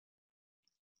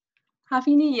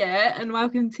Happy New Year and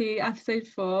welcome to episode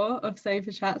 4 of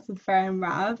Sofa Chats with Freya and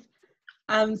Rav.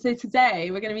 So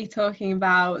today we're going to be talking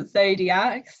about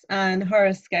zodiacs and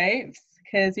horoscopes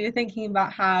because we were thinking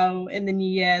about how in the new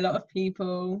year a lot of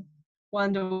people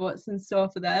wonder what's in store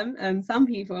for them and some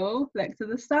people look to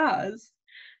the stars.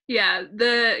 Yeah,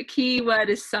 the key word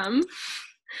is some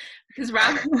because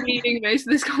Rav's leading most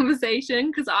of this conversation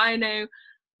because I know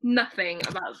nothing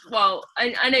about, well,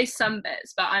 I know some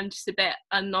bits, but I'm just a bit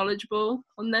unknowledgeable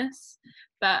on this.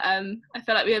 But I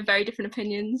feel like we have very different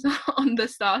opinions on the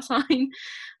star sign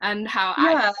and how.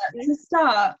 Yeah,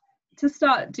 to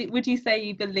start, would you say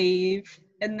you believe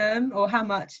in them, or how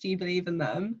much do you believe in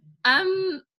them?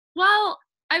 Well,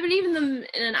 I believe in them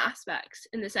in an aspect,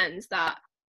 in the sense that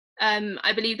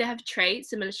I believe they have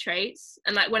similar traits,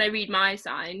 and like when I read my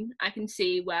sign, I can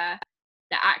see where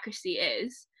the accuracy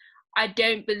is. I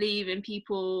don't believe in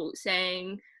people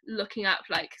looking up,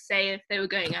 like, say if they were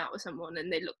going out with someone and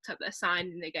they looked up their sign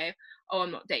and they go, oh,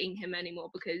 I'm not dating him anymore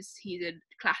because he's a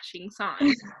clashing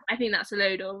sign. I think that's a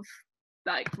load of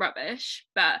like rubbish.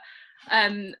 But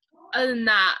other than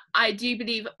that, I do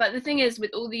believe, but the thing is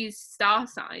with all these star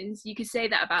signs, you could say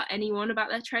that about anyone, about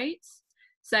their traits.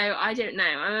 So I don't know,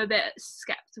 I'm a bit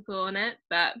skeptical on it,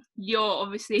 but you're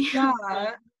obviously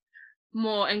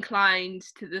more inclined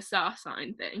to the star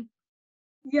sign thing.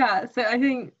 Yeah, so I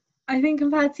think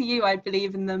compared to you, I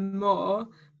believe in them more,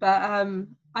 but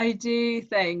I do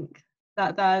think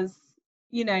that there's,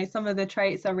 some of the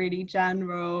traits are really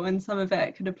general and some of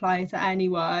it could apply to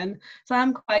anyone. So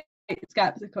I'm quite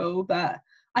skeptical, but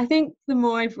I think the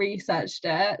more I've researched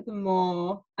it, the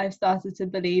more I've started to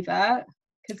believe it.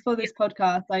 Because for this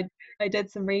podcast, I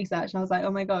did some research and I was like,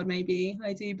 oh my God, maybe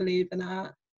I do believe in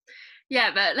it.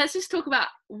 Yeah, but let's just talk about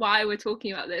why we're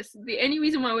talking about this. The only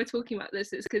reason why we're talking about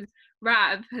this is because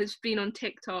Rav has been on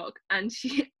TikTok and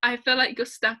I feel like you're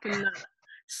stuck in that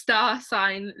star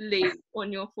sign loop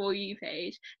on your For You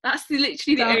page. That's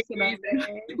literally the only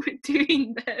reason we're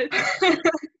doing this.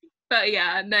 But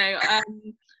yeah, no.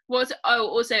 Also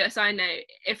a side note,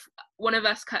 if one of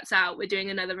us cuts out, we're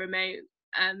doing another remote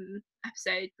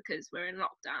episode because we're in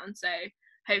lockdown. So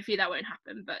hopefully that won't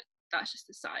happen, but that's just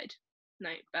a side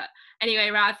note. But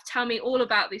anyway, Rav, tell me all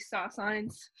about these star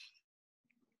signs.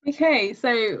 Okay,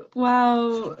 so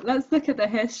let's look at the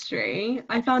history.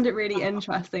 I found it really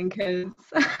interesting because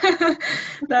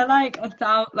they're like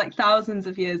thousands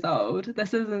of years old.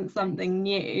 This isn't something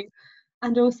new,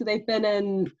 and also they've been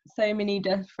in so many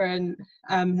different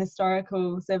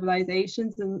historical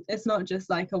civilizations, and it's not just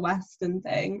like a Western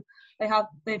thing.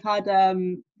 They've had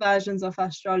versions of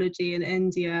astrology in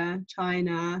India,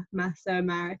 China,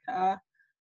 Mesoamerica,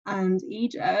 and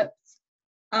Egypt.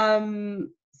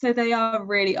 So they are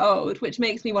really old, which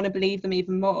makes me want to believe them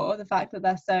even more, the fact that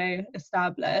they're so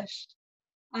established.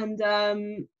 And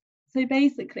so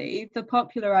basically the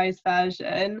popularized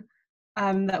version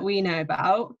that we know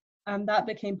about, that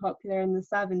became popular in the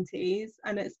 70s,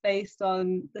 and it's based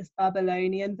on this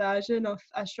Babylonian version of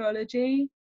astrology.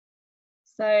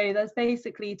 So there's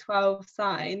basically 12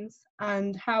 signs,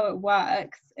 and how it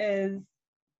works is,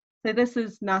 so this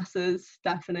is NASA's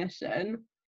definition.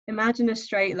 Imagine a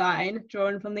straight line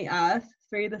drawn from the Earth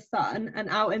through the sun and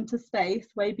out into space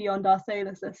way beyond our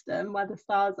solar system where the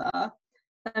stars are.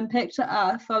 Then picture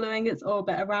Earth following its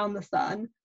orbit around the sun.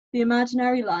 The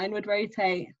imaginary line would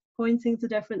rotate, pointing to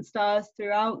different stars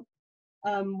throughout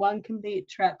one complete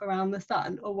trip around the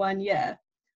sun, or 1 year.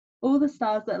 All the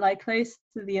stars that lie close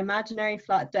to the imaginary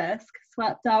flat disk,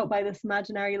 swept out by this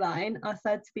imaginary line, are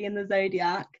said to be in the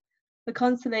zodiac. The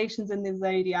constellations in the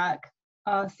zodiac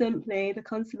are simply the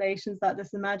constellations that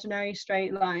this imaginary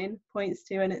straight line points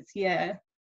to in its year.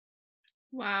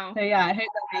 Wow. So yeah, I hope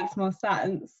that makes more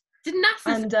sense. Did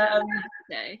NASA say that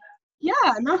today?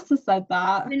 Yeah, NASA said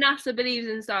that. NASA believes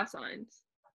in star signs.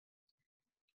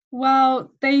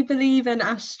 Well, they believe in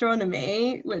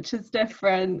astronomy, which is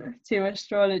different to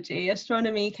astrology.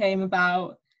 Astronomy came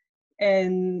about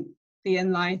in the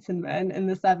Enlightenment in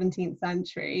the 17th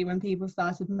century when people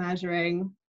started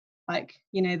measuring, like,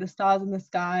 the stars in the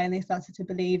sky, and they started to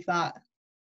believe that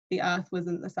the Earth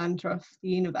wasn't the center of the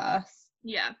universe.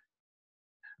 Yeah.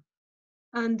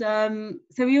 And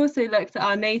so we also looked at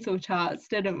our natal charts,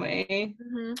 didn't we?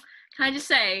 Mm-hmm. Can I just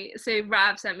say, so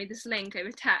Rav sent me this link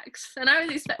over text, and I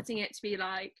was expecting it to be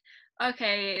like,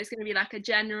 okay, it's going to be like a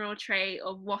general trait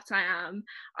of what I am.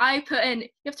 You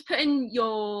have to put in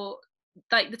your,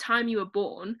 like, the time you were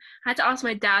born. I had to ask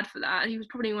my dad for that, and he was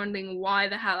probably wondering why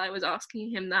the hell I was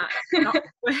asking him that.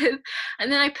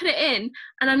 And then I put it in,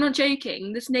 and I'm not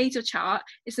joking, this natal chart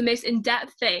is the most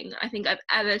in-depth thing I think I've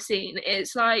ever seen.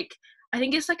 It's like, I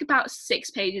think it's like about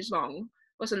 6 pages long,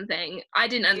 or something. I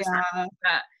didn't understand, Yeah.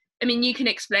 but I mean, you can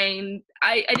explain.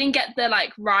 I didn't get the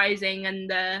like rising and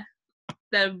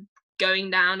the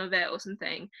going down of it or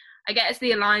something. I guess it's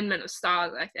the alignment of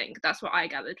stars. I think that's what I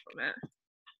gathered from it.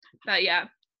 But yeah.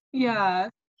 Yeah.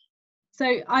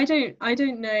 So I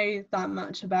don't know that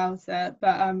much about it,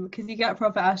 but because you get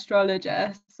proper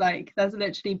astrologists, like there's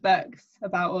literally books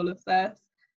about all of this.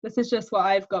 This is just what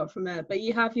I've got from it. But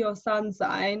you have your sun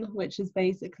sign, which is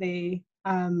basically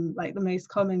like the most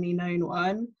commonly known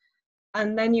one.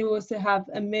 And then you also have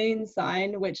a moon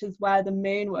sign, which is where the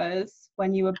moon was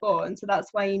when you were born. So that's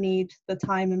why you need the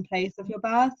time and place of your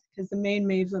birth, because the moon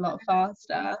moves a lot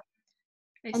faster.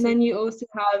 I And see. then you also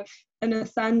have an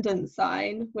ascendant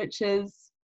sign, which is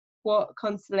what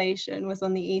constellation was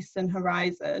on the eastern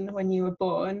horizon when you were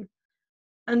born.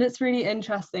 And it's really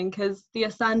interesting because the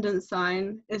ascendant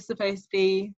sign is supposed to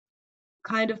be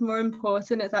kind of more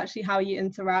important. It's actually how you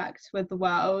interact with the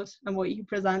world and what you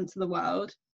present to the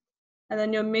world. And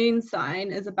then your moon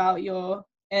sign is about your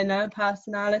inner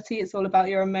personality, it's all about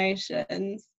your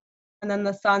emotions. And then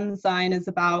the sun sign is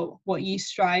about what you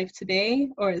strive to be,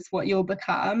 or it's what you'll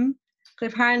become. So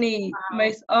apparently, Wow.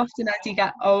 most often as you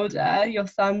get older, your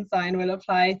sun sign will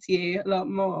apply to you a lot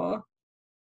more.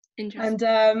 Interesting.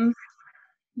 And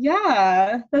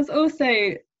yeah, there's also,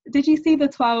 did you see the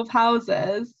 12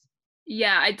 houses?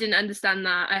 Yeah, I didn't understand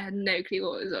that. I had no clue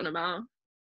what it was on about.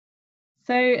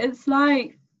 So it's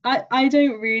like, I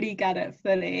don't really get it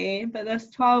fully, but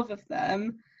there's 12 of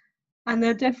them. And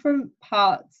they're different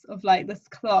parts of like this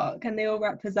clock, and they all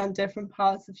represent different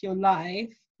parts of your life.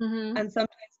 Mm-hmm. And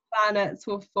sometimes planets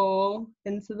will fall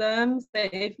into them. So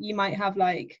if you might have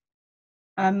like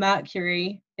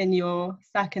Mercury in your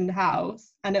second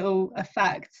house, and it will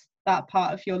affect that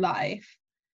part of your life.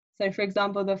 So, for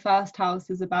example, the first house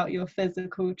is about your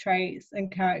physical traits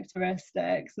and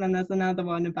characteristics, and then there's another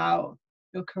one about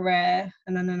your career,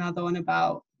 and then another one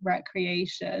about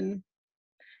recreation.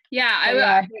 Yeah, So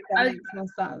yeah, I hope I that was makes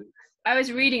more sense. I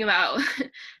was reading about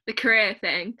the career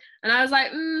thing, and I was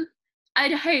like,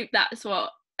 I'd hope that's what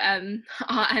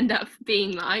I'll end up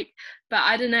being like. But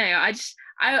I don't know.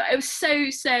 It was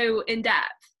so in depth.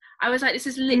 I was like, this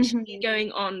is literally Mhm.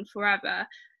 going on forever.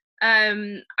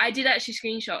 I did actually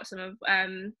screenshot some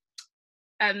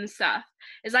of stuff.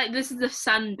 It's like this is the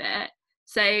sun bit.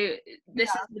 So this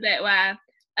is the bit where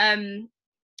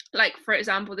like for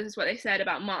example, this is what they said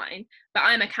about mine. But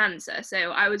I'm a Cancer,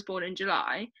 so I was born in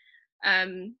July.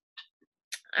 Um,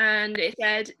 and it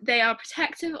said they are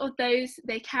protective of those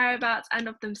they care about and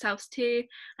of themselves too,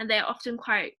 and they are often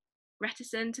quite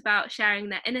reticent about sharing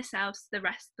their inner selves to the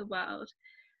rest of the world.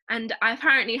 And I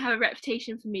apparently have a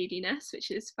reputation for moodiness,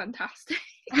 which is fantastic.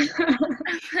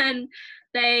 And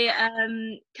they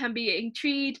can be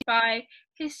intrigued by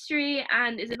history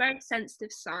and is a very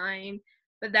sensitive sign,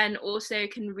 but then also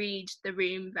can read the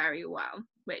room very well,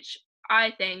 which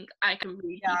I think I can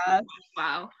read people Yeah,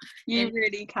 well, in you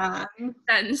really can. the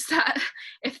sense that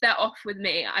if they're off with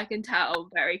me, I can tell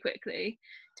very quickly.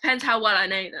 Depends how well I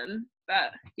know them,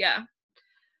 but yeah,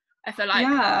 I feel like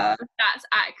Yeah, that's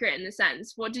accurate in the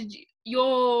sense. What's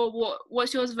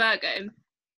yours, Virgo?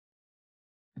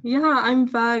 yeah, I'm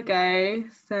Virgo,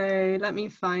 so let me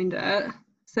find it.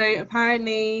 So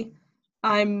apparently,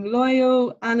 I'm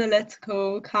loyal,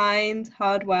 analytical, kind,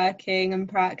 hardworking, and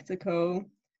practical.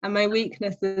 And my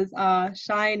weaknesses are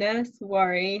shyness,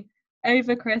 worry,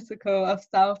 overcritical of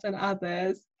self and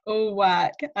others, all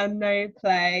work and no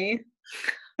play.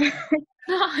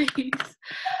 Nice.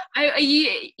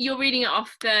 You're reading it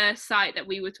off the site that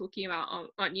we were talking about,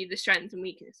 aren't you? The strengths and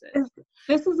weaknesses.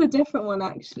 This is a different one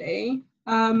actually.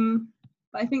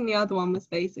 But I think the other one was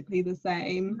basically the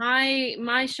same.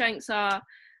 My strengths are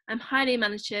I'm highly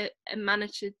managed. I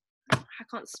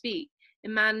can't speak.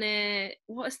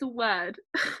 What is the word?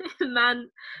 Man,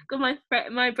 God,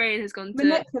 my brain has gone to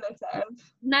Manipulative.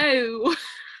 no.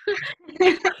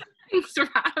 Thanks,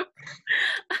 Rab.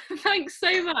 Thanks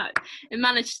so much.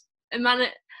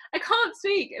 I can't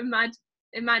speak.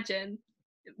 Imagine.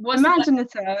 What's the word?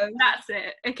 Imaginative. That's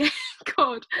it. Okay.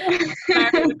 God,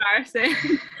 very embarrassing.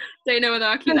 Don't know whether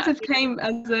I'll keep that. Imaginative came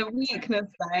as a weakness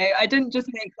though. I didn't just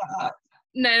make that up.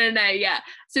 No. Yeah.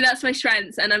 So that's my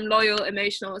strengths, and I'm loyal,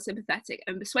 emotional, sympathetic,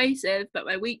 and persuasive. But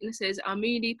my weaknesses are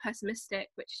moody, pessimistic,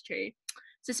 which is true,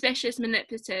 suspicious,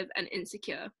 manipulative, and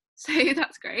insecure. So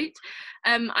that's great.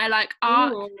 I like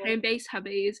art, Ooh. home-based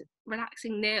hobbies,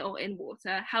 relaxing near or in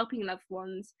water, helping loved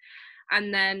ones,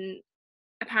 and then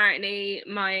apparently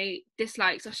my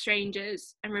dislikes are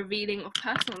strangers and revealing of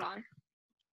personal life.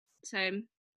 So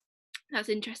That's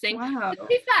interesting. Wow. To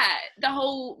be fair,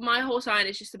 my whole sign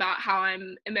is just about how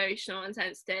I'm emotional and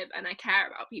sensitive and I care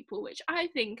about people, which I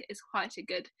think is quite a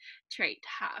good trait to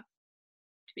have,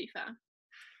 to be fair.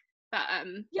 But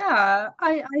Yeah,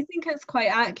 I think it's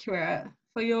quite accurate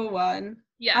for your one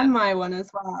yeah, and my one as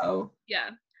well.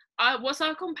 yeah. What's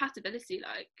our compatibility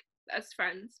like as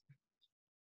friends?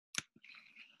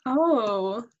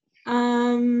 Oh,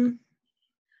 I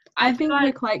I feel think we're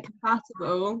like quite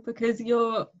compatible because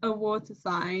you're a water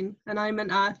sign and I'm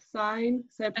an earth sign,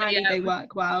 so apparently yeah, they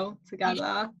work well you,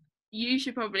 together. you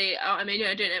should probably. I mean,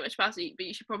 I don't know much about it, but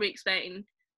you should probably explain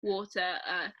water,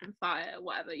 earth, and fire,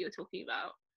 whatever you're talking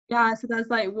about. Yeah, so there's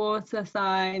like water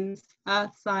signs,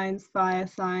 earth signs, fire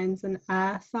signs, and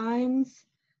air signs,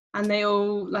 and they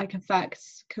all like affect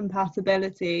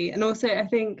compatibility. And also, I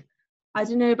think I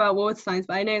don't know about water signs,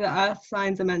 but I know that earth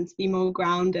signs are meant to be more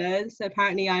grounded. So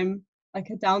apparently, I'm like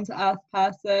a down to earth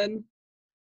person.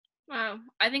 Wow,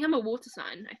 I think I'm a water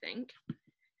sign. I think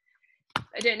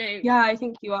I don't know. Yeah, I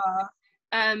think you are.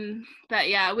 But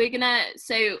yeah, we're gonna.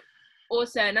 So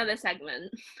also another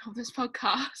segment of this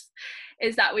podcast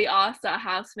is that we asked our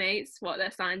housemates what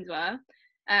their signs were,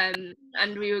 and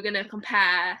we were gonna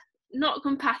compare not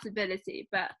compatibility,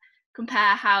 but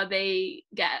compare how they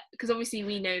get, because obviously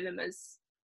we know them as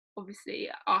obviously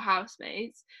our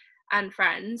housemates and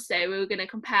friends, so we were going to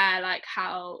compare like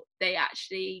how they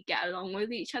actually get along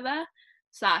with each other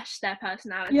slash their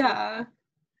personality. Yeah.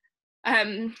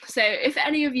 So if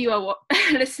any of you are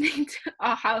listening to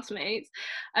our housemates,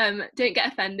 don't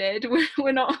get offended.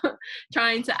 We're not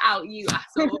trying to out you at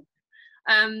all.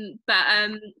 But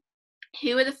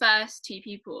who are the first two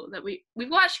people that we've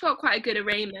actually got quite a good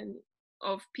arraignment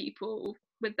of people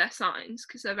with their signs,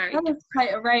 because they're very That is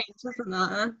quite a range, isn't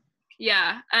there?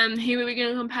 yeah. Who are we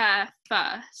going to compare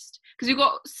first? Because we've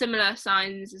got similar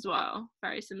signs as well,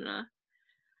 very similar.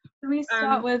 Can we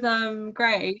start with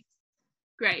Grace?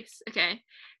 Grace. Okay.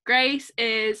 Grace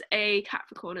is a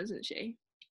Capricorn, isn't she?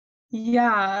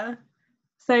 Yeah.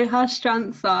 So her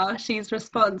strengths are she's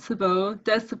responsible,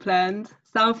 disciplined,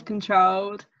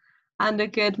 self-controlled, and a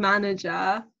good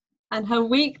manager. And her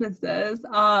weaknesses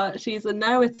are she's a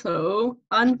know-it-all,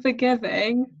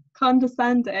 unforgiving,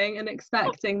 condescending, and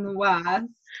expecting the worst.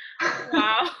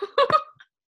 Wow.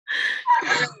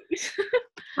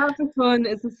 Capricorn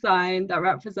is a sign that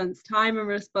represents time and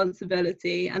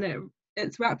responsibility, and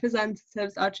its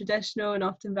representatives are traditional and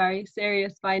often very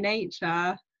serious by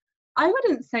nature. I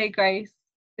wouldn't say Grace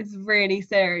is really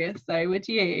serious though, would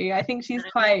you? I think she's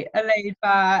quite a laid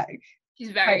back, She's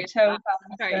very quite chill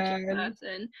very chill person.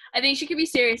 person. I think she could be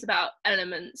serious about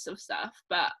elements of stuff,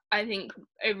 but I think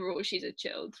overall she's a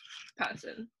chilled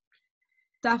person.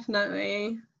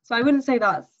 Definitely. So I wouldn't say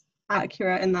that's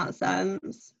accurate in that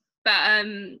sense. But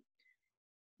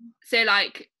so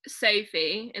like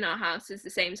Sophie in our house is the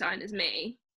same sign as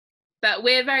me, but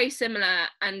we're very similar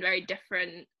and very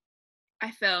different,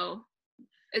 I feel,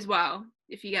 as well,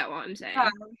 if you get what I'm saying. Yeah.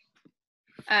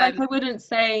 Like I wouldn't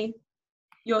say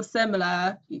you're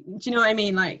similar. Do you know what I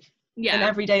mean? Like in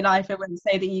everyday life, I wouldn't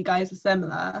say that you guys are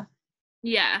similar.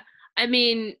 Yeah. I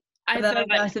mean, But then I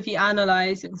guess if you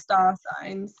analyse your star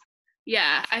signs.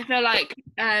 Yeah, I feel like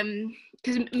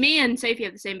because me and Sophie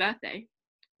have the same birthday,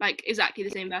 like exactly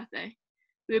the same birthday.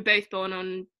 We were both born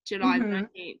on July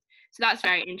 19th. So that's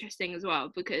very interesting as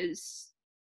well, because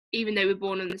even though we're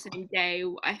born on the same day,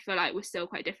 I feel like we're still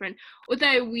quite different.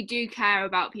 Although we do care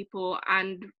about people,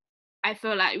 and I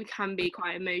feel like we can be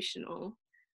quite emotional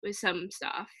with some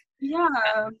stuff.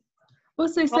 Yeah.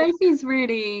 Also, Sophie's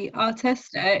really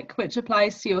artistic, which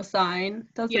applies to your sign,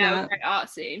 doesn't it? Yeah, very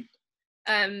artsy.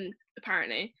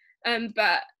 Apparently.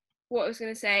 But what I was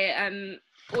gonna say,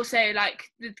 also like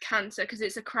the Cancer, because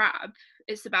it's a crab,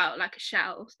 it's about like a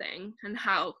shell thing, and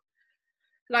how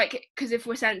like, because if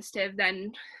we're sensitive,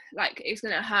 then like it's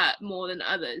gonna hurt more than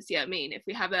others. You know what I mean? If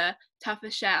we have a tougher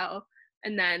shell,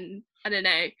 and then I don't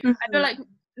know, I feel like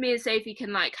me and Sophie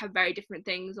can like have very different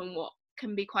things on what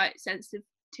can be quite sensitive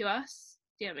to us.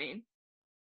 Do you know what I mean?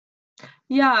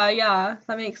 Yeah,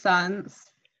 that makes sense.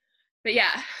 But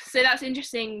yeah, so that's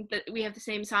interesting that we have the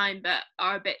same sign but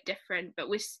are a bit different, but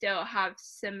we still have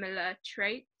similar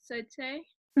traits, I'd say.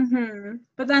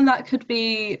 But then that could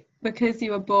be because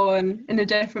you were born in a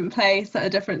different place at a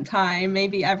different time.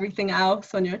 Maybe everything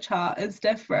else on your chart is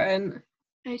different.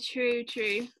 Oh, true.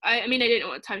 I mean, I didn't know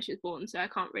what time she was born, so I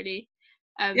can't really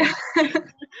go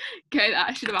that.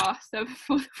 I should have asked her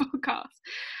before the podcast.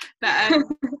 But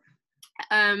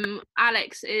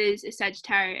Alex is a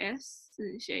Sagittarius,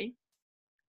 isn't she?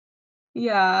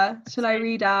 Yeah. Shall I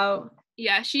read out?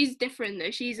 Yeah, she's different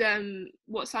though. She's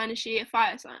what sign is she? A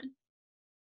fire sign.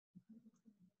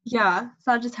 Yeah,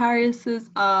 Sagittariuses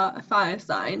are a fire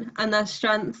sign, and their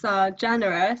strengths are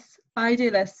generous,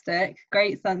 idealistic,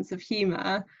 great sense of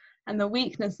humour, and the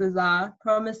weaknesses are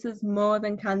promises more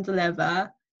than can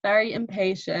deliver, very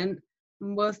impatient,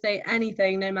 and will say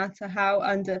anything no matter how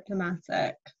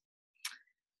undiplomatic.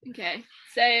 Okay,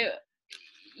 so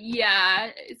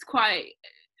yeah, it's quite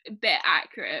a bit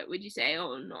accurate, would you say,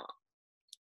 or not?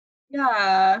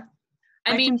 Yeah,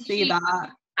 I I mean, can see that.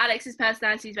 Alex's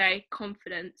personality is very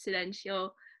confident, so then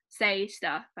she'll say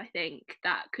stuff, I think,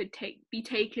 that could be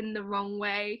taken the wrong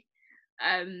way.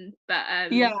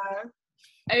 But Yeah,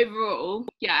 overall,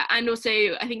 yeah, and also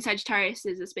I think Sagittarius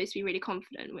is supposed to be really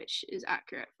confident, which is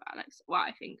accurate for Alex. Well,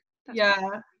 I think that's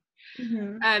what. yeah.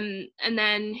 Hmm. And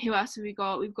then who else have we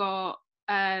got? We've got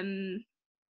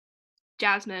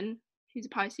Jasmine, who's a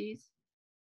Pisces.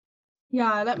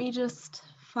 Yeah, let me just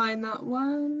find that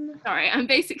one. Sorry, I'm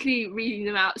basically reading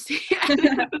them out, so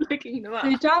looking them up.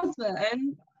 So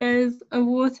Jasmine is a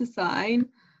water sign.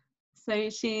 So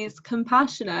she's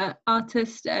compassionate,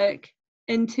 artistic,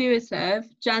 intuitive,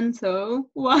 gentle,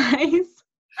 wise,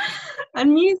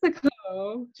 and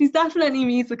musical. She's definitely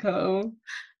musical.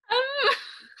 Um,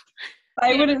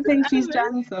 I yeah, wouldn't think she's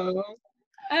gentle.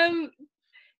 um,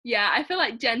 yeah, I feel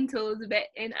like gentle is a bit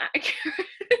inaccurate.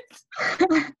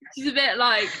 She's a bit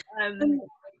like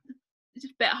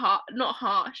just a bit hard, not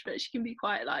harsh, but she can be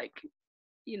quite like,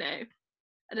 you know,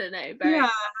 I don't know, Yeah.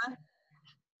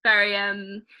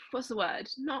 very what's the word?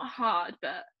 Not hard,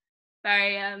 but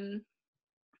very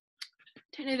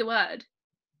don't know the word.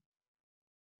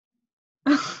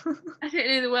 I don't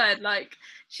know the word. Like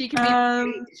she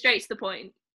can be straight to the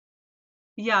point.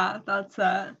 Yeah, that's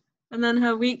it. And then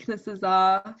her weaknesses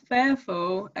are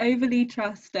fearful, overly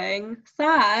trusting,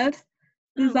 sad,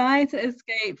 desire to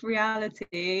escape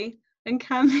reality, and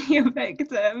can be a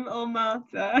victim or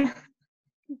martyr.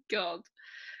 God.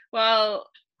 Well,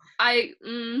 I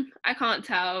can't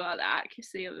tell about the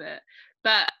accuracy of it,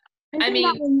 but I think mean,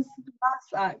 that one's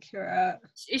less accurate.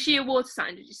 is she a water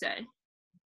sign? Did you say?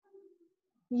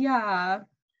 Yeah.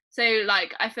 So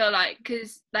like, I feel like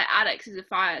because like Alex is a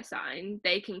fire sign,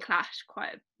 they can clash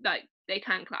quite. Like they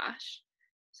can clash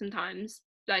sometimes.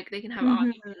 Like they can have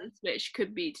arguments, which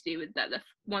could be to do with that the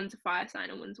one's a fire sign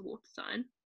and one's a water sign,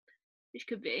 which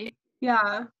could be.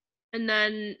 Yeah. And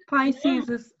then Pisces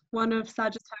is one of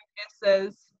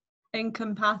Sagittarius's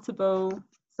incompatible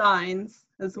signs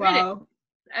as really, well,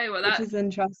 oh well, which is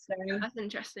interesting. that's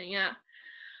interesting. Yeah,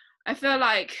 I feel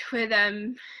like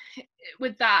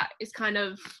with that it's kind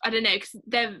of, I don't know, because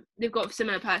they've got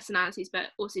similar personalities but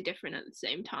also different at the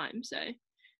same time. So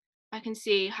I can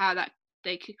see how that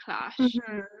they could clash.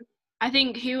 I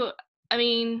think I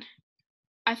mean,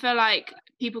 I feel like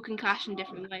people can clash in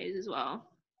different ways as well.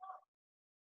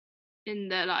 In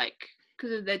the like,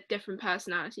 because of their different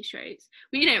personality traits.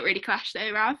 We don't really clash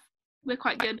though, Rav. We're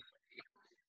quite good.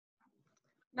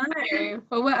 No,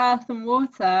 well, we're earth and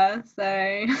water,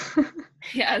 so.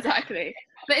 Yeah, exactly.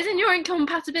 But isn't your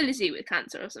incompatibility with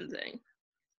Cancer or something?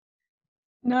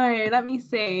 No, let me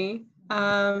see.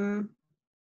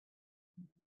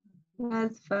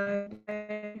 Where's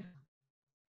Virgo?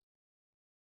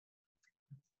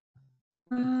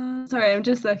 Sorry, I'm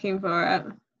just looking for it.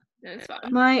 No, it's fine.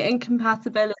 My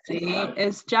incompatibility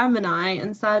is Gemini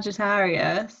and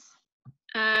Sagittarius.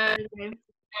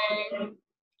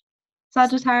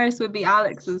 Sagittarius would be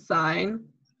Alex's sign.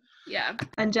 Yeah.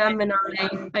 And Gemini,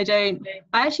 I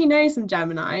actually know some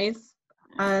Geminis,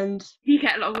 and you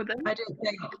get along with them. I don't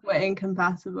think we're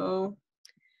incompatible.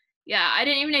 Yeah, I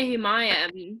don't even know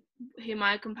who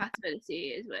my compatibility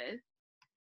is with.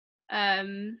 I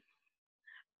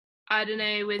don't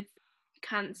know, with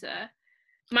Cancer.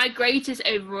 My greatest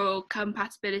overall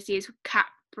compatibility is with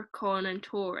Capricorn and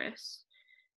Taurus.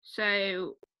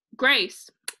 So Grace,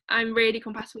 I'm really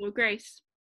compatible with Grace,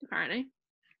 apparently.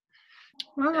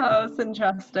 Wow, that's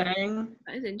interesting.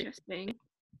 That is interesting.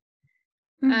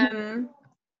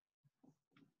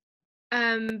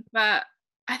 But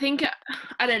I think,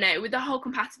 I don't know, with the whole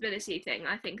compatibility thing,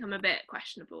 I think I'm a bit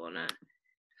questionable on it.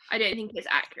 I don't think it's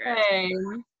accurate.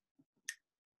 Same.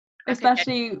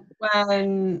 Especially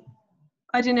when,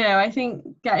 I don't know, I think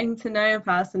getting to know a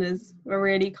person is a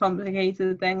really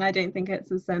complicated thing. I don't think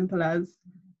it's as simple as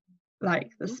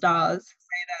like the stars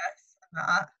say this and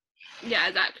that. Yeah,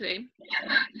 exactly.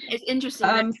 It's interesting.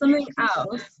 Something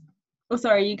else. Oh,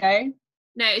 sorry, you go.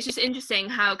 No, it's just interesting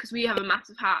how, because we have a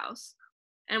massive house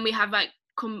and we have like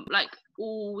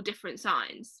all different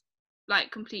signs, like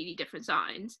completely different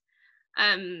signs.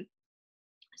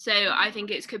 So I think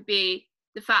it could be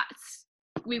the facts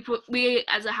we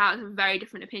as a house have very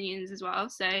different opinions as well.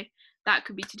 So that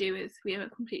could be to do with we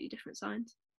have completely different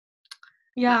signs.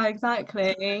 Yeah,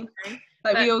 exactly.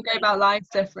 Like But we all go about life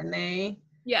differently.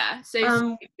 yeah, so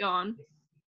Um, go on.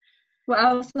 what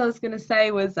else I was gonna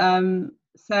say was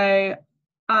so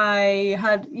I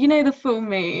had, you know, the full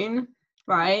moon,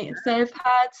 right? So I've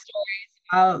heard stories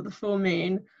about the full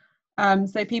moon.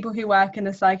 So people who work in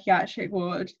a psychiatric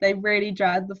ward, they really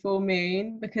dread the full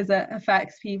moon because it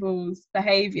affects people's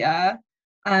behaviour,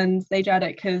 and they dread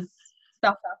it because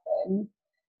stuff happens.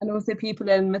 And also people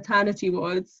in maternity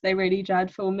wards, they really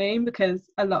dread full moon because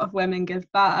a lot of women give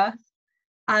birth.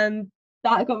 And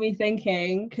that got me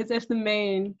thinking, because if the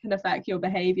moon can affect your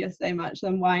behaviour so much,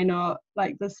 then why not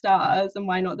like the stars, and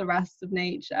why not the rest of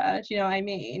nature? Do you know what I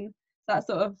mean? That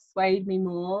sort of swayed me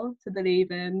more to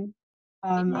believe in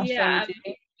Yeah, astrology.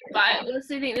 but I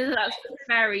also think that that's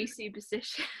very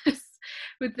superstitious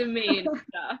with the moon and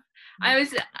stuff. I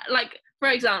was like, for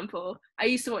example, I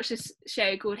used to watch this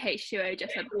show called H2O,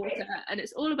 Just Like Water, and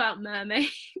it's all about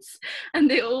mermaids, and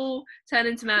they all turn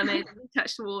into mermaids and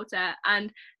touch the water,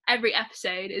 and every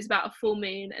episode is about a full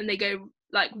moon, and they go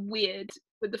like weird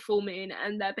with the full moon,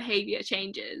 and their behavior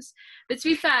changes. But to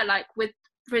be fair, like with,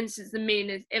 for instance, the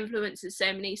moon influences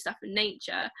so many stuff in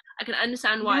nature. I can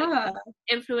understand why Yeah,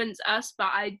 influence us,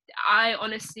 but I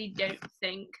honestly don't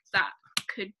think that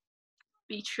could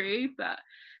be true, but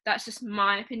that's just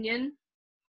my opinion.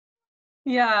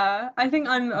 yeah. I think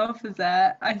I'm the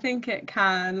opposite. I think it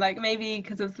can, like maybe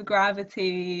because of the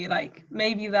gravity, like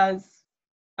maybe there's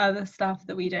other stuff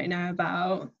that we don't know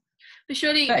about. But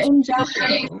surely, But in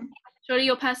general, surely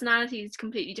your personality is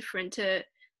completely different to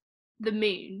the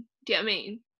moon. Do you know what I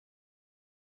mean?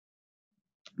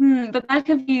 but there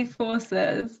could be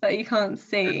forces that you can't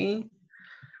see.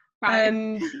 Right.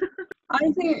 And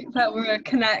I think that we're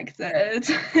connected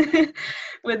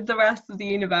with the rest of the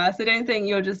universe. I don't think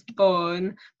you're just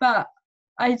born, but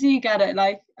I do get it,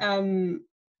 like,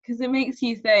 because it makes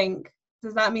you think,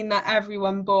 does that mean that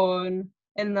everyone born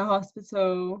in the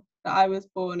hospital that I was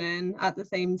born in at the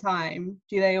same time,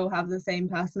 do they all have the same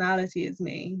personality as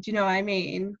me? Do you know what I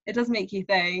mean? It does make you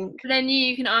think. But then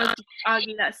you can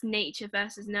argue that's nature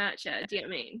versus nurture. Do you know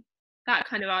what I mean? That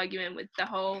kind of argument with the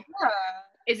whole,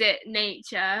 is it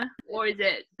nature or is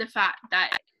it the fact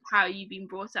that how you've been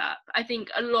brought up? I think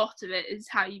a lot of it is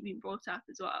how you've been brought up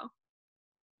as well.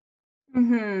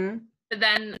 Mm-hmm. But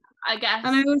then I guess,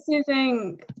 And I also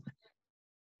think,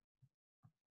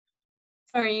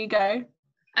 sorry, you go.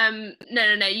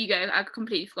 no, you go. I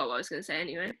completely forgot what I was going to say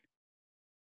anyway.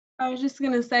 I was just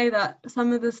gonna say that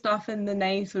some of the stuff in the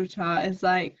natal chart is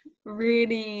like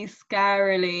really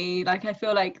scarily, like I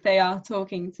feel like they are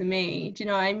talking to me. Do you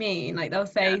know what I mean? Like they'll Yeah.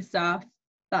 say stuff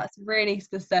that's really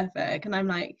specific, and I'm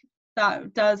like,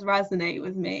 that does resonate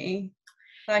with me.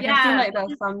 Like I feel Yeah, like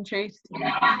there's some truth to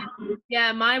it.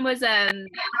 yeah. Mine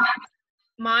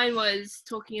was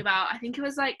talking about. I think it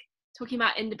was like talking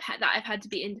about independent, that I've had to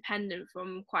be independent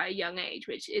from quite a young age,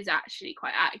 which is actually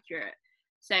quite accurate.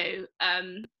 So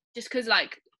just because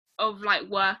like of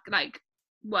work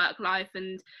life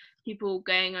and people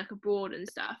going like abroad and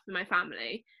stuff in my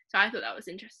family. So I thought that was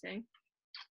interesting.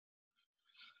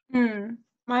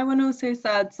 My one also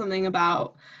said something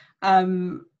about I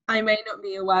may not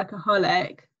be a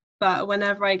workaholic, but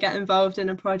whenever I get involved in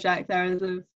a project, there is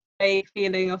a vague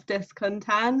feeling of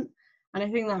discontent. And I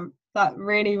think that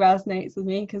really resonates with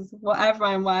me because whatever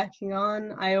I'm working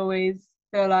on, I always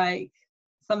feel like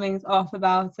something's off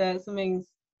about it. Something's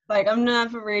like I'm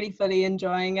never really fully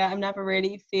enjoying it. I'm never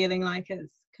really feeling like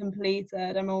it's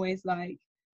completed. I'm always like,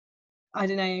 I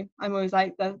don't know, I'm always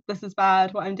like, this is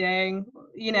bad, what I'm doing,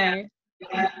 you Yeah. know.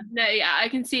 No, yeah, I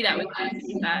can see that with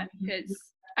you because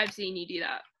I've seen you do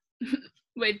that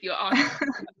with your art.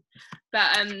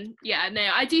 But yeah, no,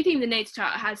 I do think the natal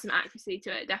chart has some accuracy to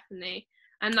it, definitely.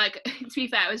 And like to be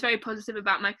fair, I was very positive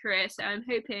about my career, so I'm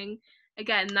hoping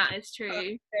again that is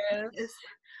true. Yes.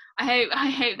 I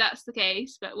hope that's the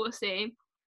case, but we'll see.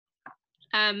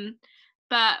 Um,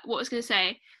 but what I was gonna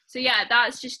say, so yeah,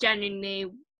 that's just genuinely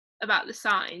about the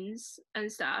signs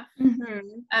and stuff.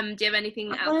 Mm-hmm. Do you have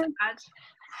anything else to add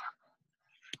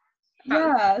about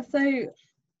Yeah, so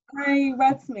I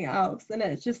read something else, and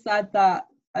it just said that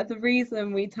the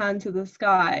reason we turn to the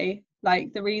sky,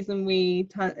 like the reason we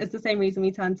turn, it's the same reason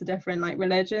we turn to different like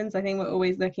religions. I think we're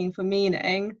always looking for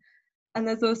meaning. And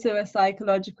there's also a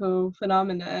psychological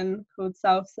phenomenon called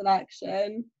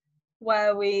self-selection,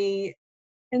 where we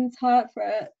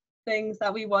interpret things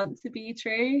that we want to be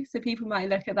true. So people might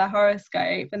look at their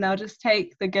horoscope and they'll just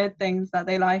take the good things that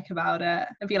they like about it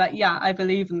and be like, yeah, I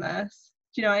believe in this.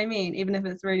 Do you know what I mean? Even if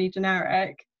it's really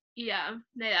generic. Yeah,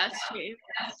 no, that's true.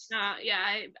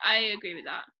 Yeah, I agree with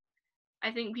that.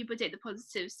 I think people take the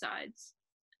positive sides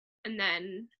and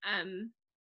then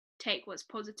take what's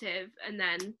positive and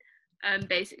then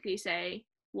basically say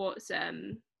what's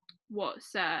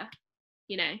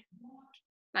you know,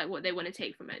 like what they want to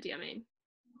take from it. Do you know what I mean?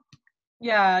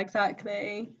 Yeah,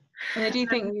 exactly. And I do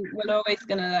think we're always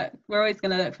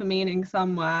gonna look for meaning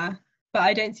somewhere, but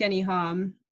I don't see any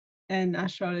harm in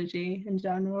astrology in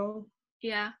general.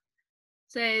 Yeah.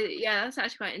 So yeah, that's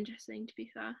actually quite interesting, to be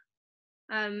fair.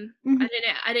 Mhm.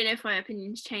 I don't know if my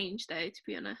opinions change though, to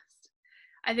be honest.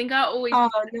 I think I'll always Oh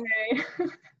no.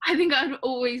 I think I'd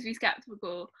always be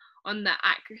skeptical on the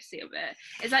accuracy of it.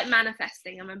 It's like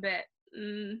manifesting. I'm a bit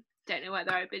don't know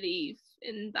whether I believe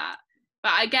in that,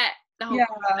 but I get the whole Yeah.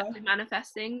 concept of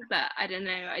manifesting. But I don't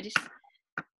know. I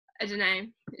don't know.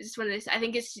 It's just one of those. I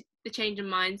think it's the change in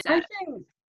mindset. I think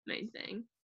Main thing.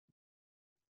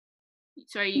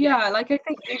 Sorry, you go. yeah, like I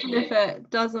think even if it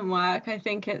doesn't work, I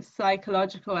think it's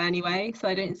psychological anyway, so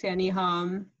I don't see any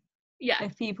harm Yeah,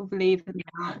 if people believe in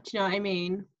that. Do you know what I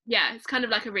mean? yeah. It's kind of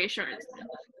like a reassurance.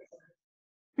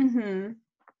 Mhm.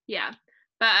 Yeah,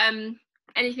 but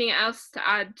anything else to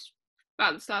add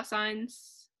about the star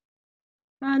signs?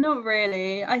 Not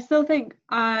really. I still think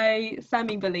I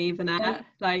semi believe in it.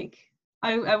 Like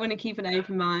I want to keep an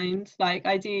open mind. Like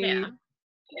I Yeah, do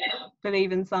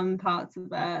believe in some parts of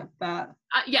it, but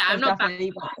yeah. there's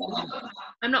definitely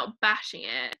I'm not bashing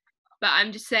it, but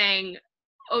I'm just saying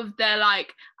of the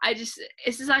like it's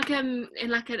just like in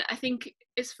like I think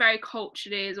it's very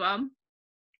culturally as well.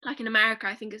 Like in America,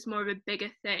 I think it's more of a bigger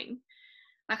thing.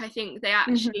 Like I think they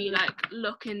actually Mhm. like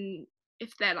look and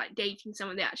if they're like dating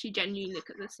someone, they actually genuinely look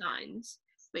at the signs,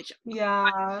 which I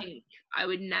Yeah. think I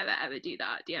would never ever do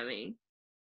that. Do you know what I mean?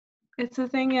 It's a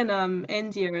thing in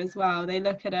India as well. They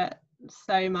look at it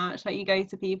so much. Like you go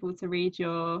to people to read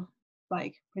your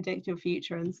like predict your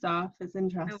future and stuff. It's Oh wow.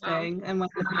 interesting. And when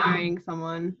you're marrying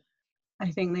someone,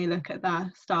 I think they look at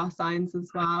their star signs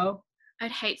as well.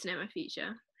 I'd hate to know my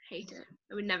future. Hate it.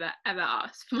 I would never ever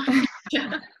ask for my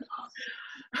future.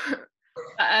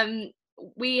 But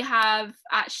we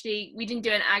didn't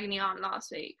do an agony aunt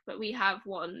last week, but we have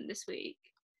one this week.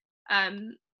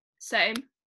 So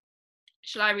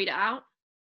shall I read it out?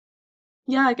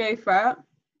 Yeah, go for it.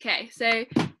 Okay, so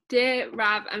dear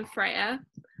Rav and Freya,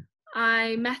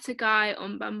 I met a guy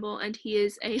on Bumble and he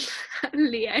is a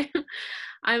Leo.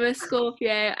 I'm a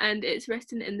Scorpio and it's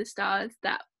written in the stars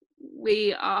that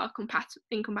we are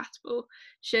incompatible.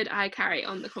 Should I carry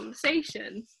on the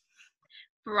conversation?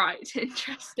 Right,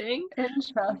 interesting.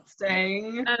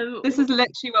 Interesting. Um, This is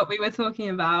literally what we were talking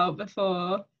about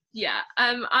before. yeah,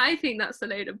 I think that's a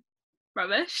load of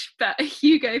rubbish, but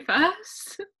you go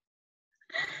first.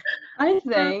 I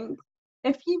think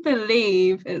if you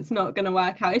believe it's not going to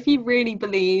work out, if you really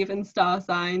believe in star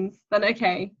signs, then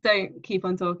okay, don't keep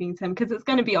on talking to him because it's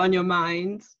going to be on your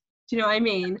mind. Do you know what I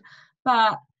mean?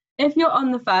 But if you're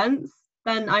on the fence,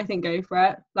 then I think go for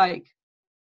it. Like,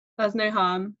 there's no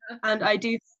harm. And I do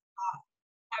think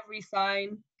that every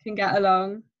sign can get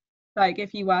along, like,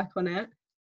 if you work on it.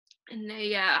 No,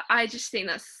 yeah, I think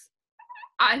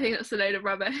that's a load of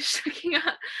rubbish. Looking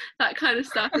at that kind of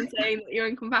stuff and saying that you're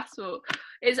incompatible,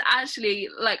 it's actually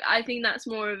like I think that's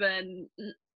more of an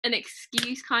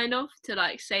excuse kind of to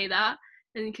like say that,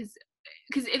 and because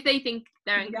if they think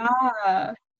they're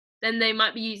Yeah. then they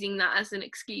might be using that as an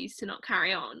excuse to not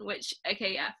carry on. Which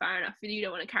okay, yeah, fair enough. If you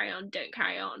don't want to carry on, don't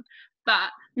carry on. But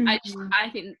Mhm. I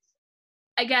think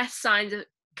I guess signs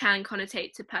can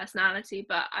connotate to personality,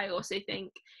 but I also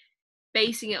think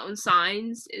basing it on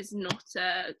signs is not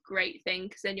a great thing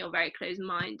because then you're very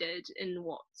close-minded in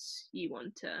what you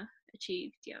want to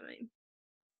achieve. Do you know what I mean?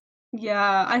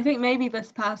 Yeah, I think maybe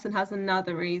this person has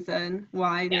another reason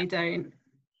why Yeah. they don't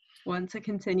want to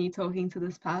continue talking to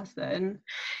this person.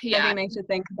 So I Yeah, think they should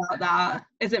think about that.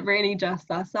 Is it really just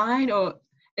their sign, or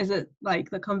is it like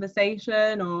the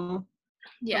conversation or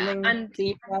yeah, something and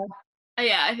deeper?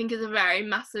 yeah, I think it's a very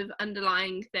massive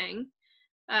underlying thing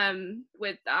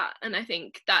with that, and I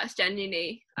think that's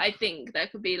genuinely I think there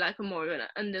could be like a more of an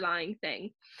underlying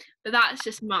thing, but that's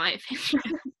just my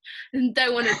opinion and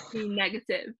don't want to be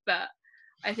negative, but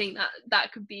I think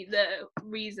that could be the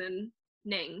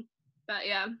reasoning. But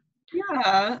yeah,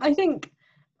 Yeah, I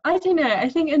don't know. I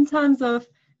think in terms of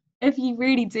if you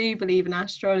really do believe in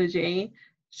astrology,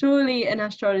 surely in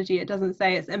astrology it doesn't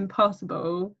say it's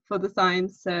impossible for the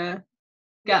signs to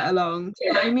yeah, get along. Do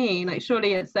you know what I mean? Like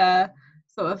surely it's a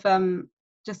sort of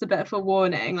just a bit of a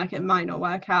warning, like it might not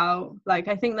work out. Like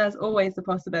I think there's always the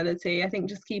possibility. I think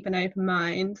just keep an open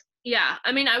mind. yeah.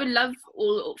 I mean, I would love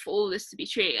for all this to be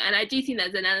true, and I do think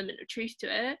there's an element of truth to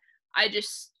it. I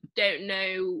just don't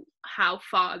know how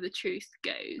far the truth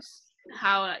goes,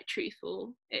 how like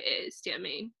truthful it is. Do you know what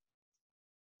I mean?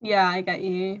 Yeah, I get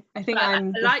you. I think But I'm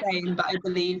I the like same, but I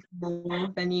believe more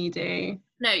than you do.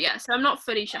 no, yeah. So I'm not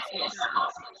fully shutting it down.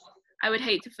 I would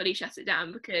hate to fully shut it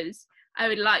down because I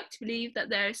would like to believe that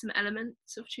there are some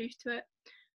elements of truth to it.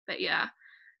 But yeah.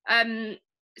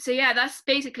 So yeah, that's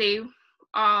basically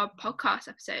our podcast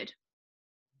episode.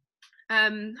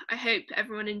 I hope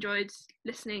everyone enjoyed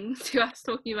listening to us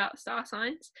talking about star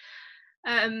signs.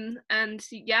 And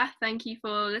yeah, thank you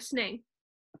for listening.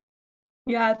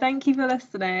 Yeah, thank you for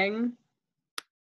listening.